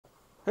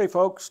Hey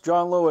folks,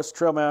 John Lewis,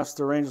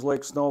 Trailmaster, Range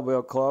Lake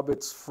Snowmobile Club.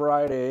 It's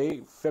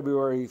Friday,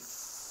 February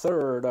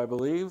 3rd, I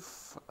believe.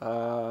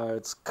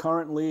 It's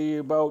currently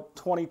about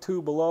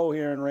 22 below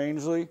here in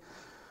Rangeley.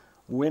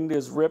 Wind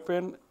is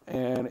ripping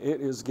and it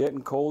is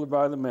getting colder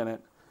by the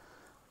minute.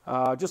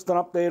 Just an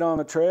update on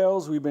the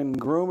trails. We've been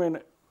grooming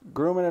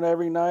it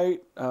every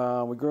night.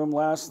 We groomed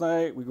last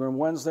night, we groomed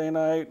Wednesday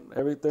night.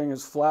 Everything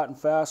is flat and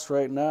fast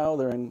right now.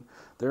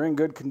 They're in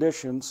good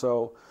condition,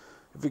 so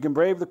if you can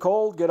brave the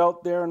cold, get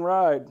out there and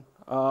ride.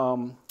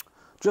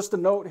 Just a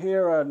note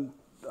here on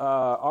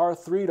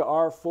R3 to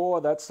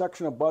R4, that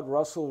section of Bud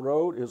Russell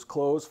Road is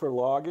closed for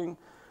logging.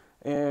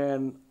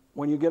 And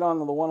when you get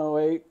onto the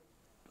 108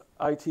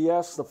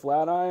 ITS, the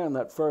Flatiron,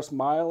 that first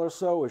mile or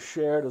so is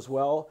shared as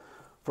well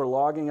for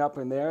logging up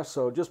in there.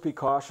 So just be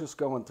cautious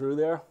going through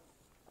there.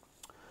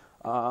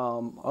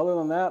 Other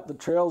than that, the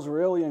trail's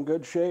really in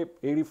good shape.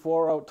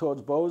 84 out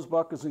towards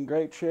Bosebuck is in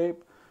great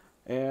shape.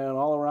 And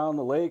all around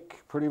the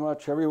lake, pretty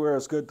much everywhere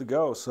is good to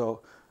go.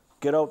 So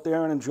get out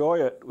there and enjoy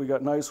it. We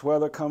got nice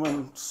weather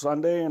coming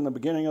Sunday and the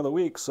beginning of the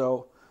week,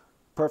 so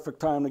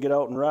perfect time to get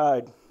out and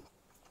ride.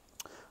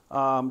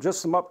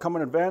 Just some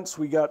upcoming events.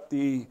 We got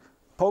the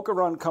Poker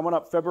Run coming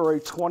up February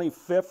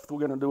 25th. We're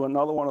going to do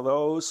another one of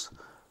those.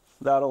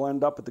 That'll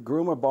end up at the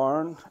Groomer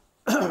Barn.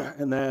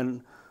 And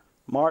then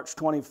March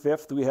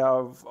 25th, we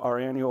have our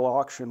annual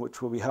auction,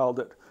 which will be held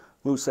at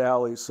Moose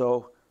Alley.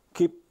 So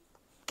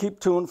keep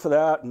tuned for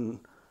that, and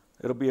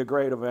it'll be a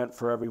great event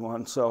for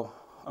everyone. So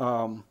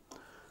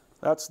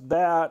that's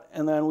that.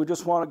 And then we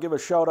just want to give a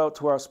shout out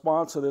to our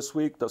sponsor this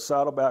week, the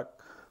Saddleback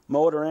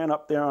Motor Inn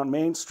up there on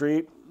Main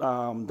Street.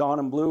 Don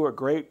and Blue are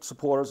great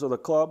supporters of the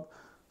club.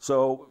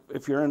 So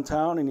if you're in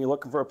town and you're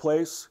looking for a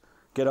place,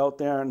 get out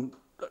there and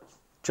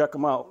check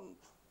them out.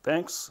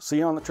 Thanks. See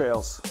you on the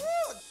trails.